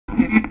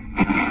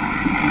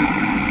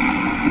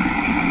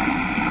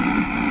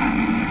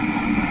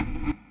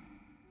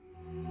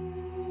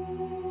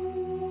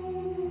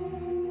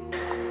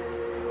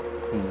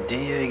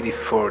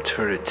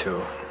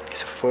DA8432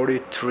 is a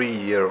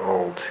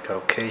 43-year-old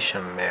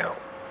Caucasian male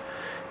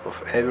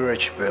of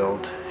average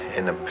build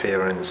and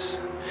appearance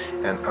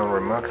and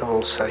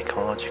unremarkable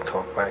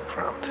psychological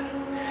background.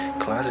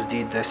 Class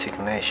D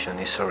designation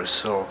is a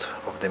result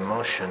of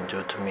demotion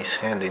due to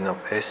mishandling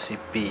of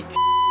SCP.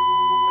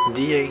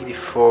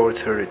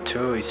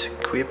 DA8432 is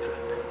equipped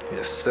with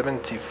a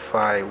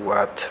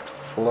 75-watt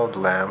flood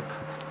lamp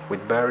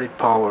with battery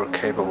power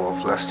capable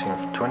of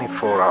lasting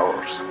 24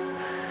 hours,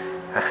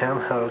 a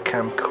handheld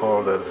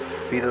camcorder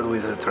fitted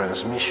with a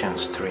transmission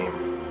stream,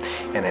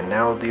 and an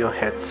audio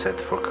headset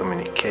for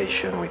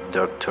communication with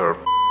Dr.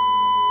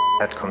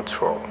 at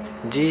control.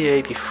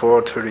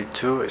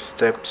 DA8432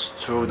 steps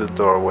through the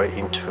doorway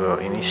into an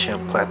initial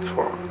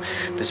platform.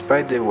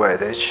 Despite the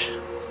wattage,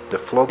 the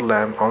flood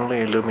lamp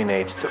only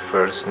illuminates the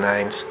first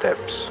 9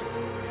 steps.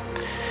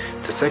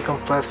 The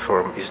second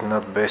platform is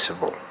not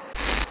visible.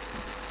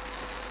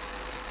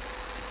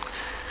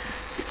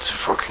 It's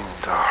fucking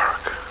dark.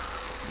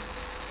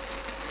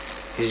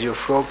 Is your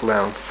flood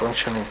lamp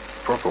functioning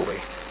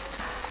properly?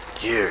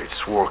 Yeah,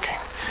 it's working.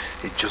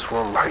 It just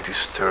won't light the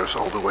stairs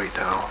all the way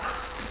down.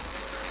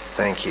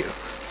 Thank you.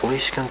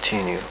 Please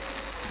continue.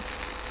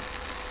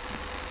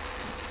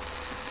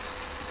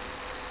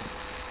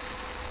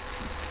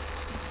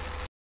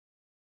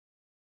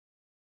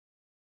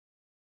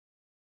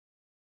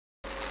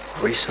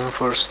 Reason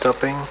for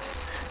stopping?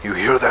 You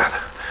hear that?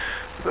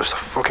 There's a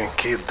fucking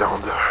kid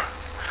down there.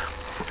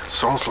 It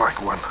sounds like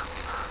one.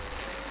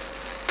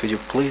 Could you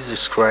please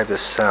describe the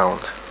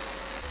sound?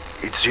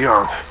 It's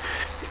young.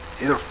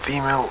 Either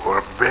female or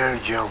a very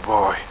young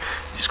boy.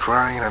 He's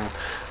crying and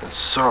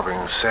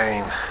sobbing,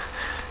 saying,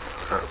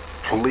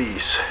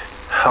 please,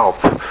 help,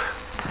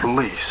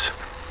 please.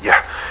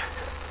 Yeah,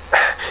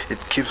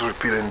 it keeps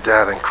repeating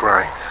that and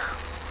crying.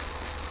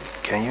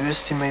 Can you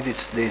estimate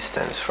its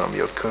distance from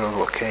your current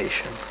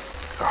location?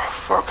 Oh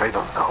fuck, I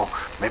don't know.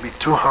 Maybe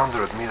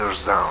 200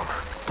 meters down.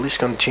 Please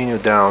continue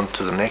down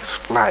to the next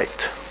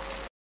flight.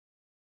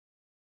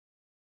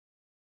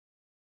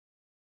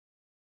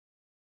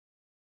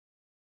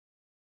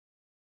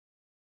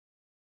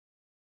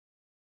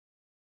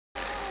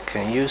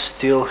 Can you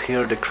still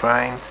hear the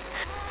crying?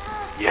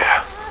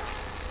 Yeah.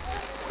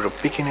 We're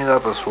picking it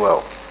up as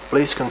well.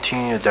 Please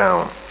continue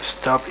down.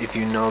 Stop if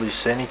you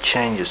notice any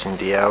changes in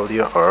the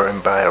audio or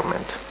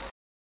environment.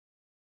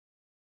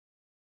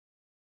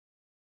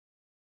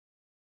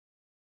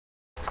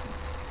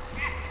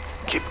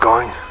 Keep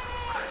going.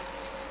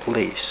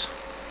 Please.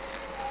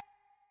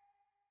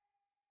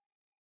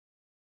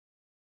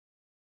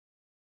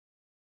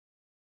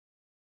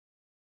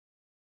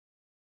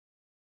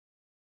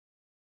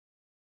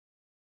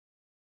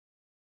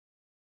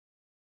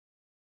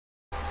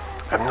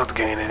 I'm not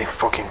getting any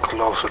fucking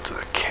closer to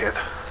the kid.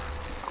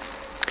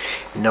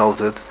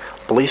 Noted.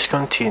 Please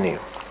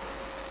continue.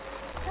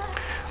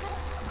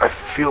 I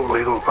feel a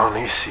little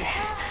uneasy.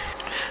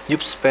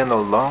 You've spent a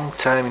long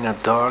time in a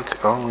dark,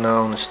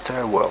 unknown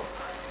stairwell.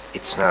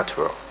 It's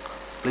natural.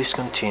 Please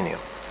continue.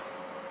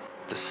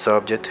 The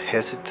subject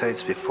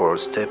hesitates before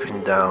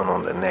stepping down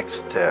on the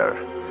next stair.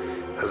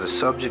 As the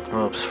subject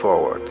moves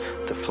forward,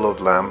 the flood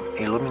lamp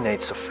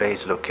illuminates a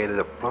face located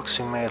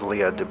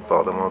approximately at the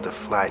bottom of the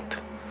flight.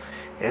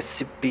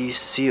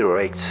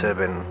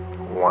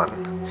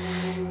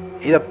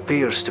 SCP-0871. It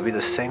appears to be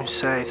the same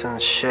size and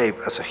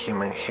shape as a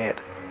human head.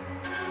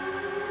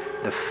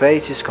 The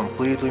face is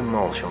completely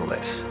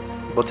motionless,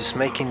 but is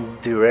making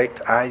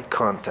direct eye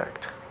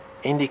contact,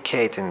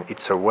 indicating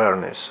its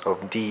awareness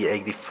of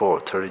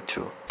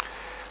D8432.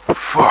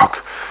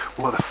 Fuck!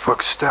 What the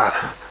fuck's that?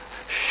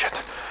 Shit.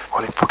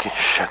 Holy fucking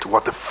shit,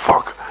 what the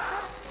fuck?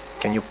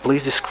 Can you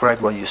please describe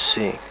what you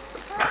see?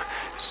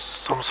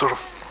 Some sort of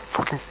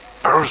fucking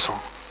person,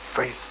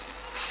 face,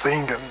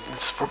 thing, and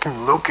it's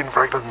fucking looking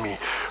right at me.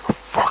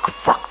 Fuck,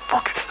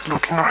 it's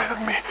looking right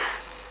at me.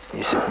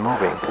 Is it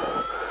moving?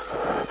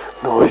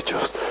 No, it's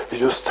just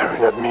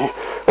staring at me.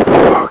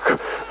 Fuck,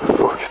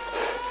 it's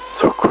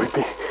so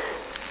creepy.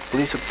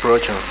 Please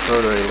approach and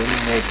further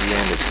eliminate the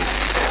entity.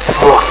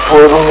 Fuck,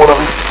 I don't wanna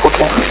be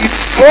fucking creepy.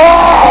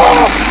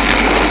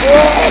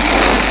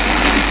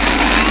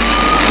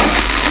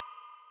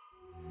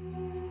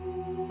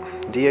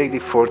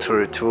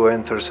 D8432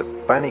 enters a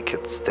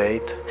panicked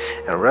state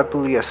and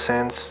rapidly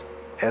ascends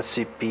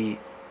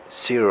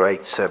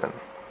SCP-087.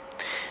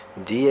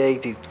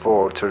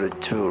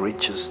 D8432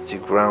 reaches the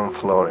ground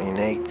floor in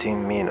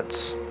 18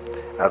 minutes,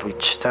 at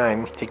which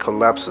time he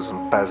collapses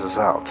and passes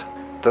out.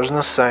 There's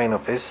no sign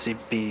of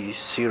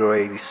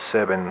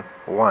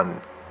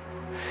SCP-087-1.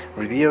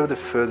 Review of the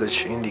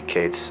footage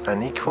indicates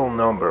an equal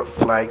number of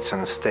flights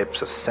and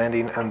steps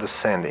ascending and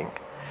descending.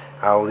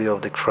 Audio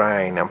of the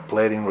crying and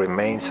pleading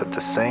remains at the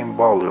same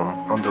volume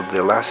until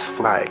the last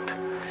flight,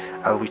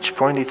 at which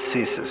point it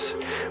ceases.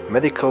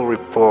 Medical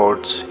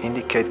reports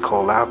indicate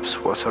collapse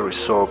was a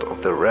result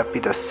of the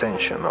rapid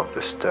ascension of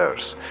the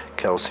stairs,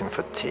 causing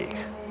fatigue.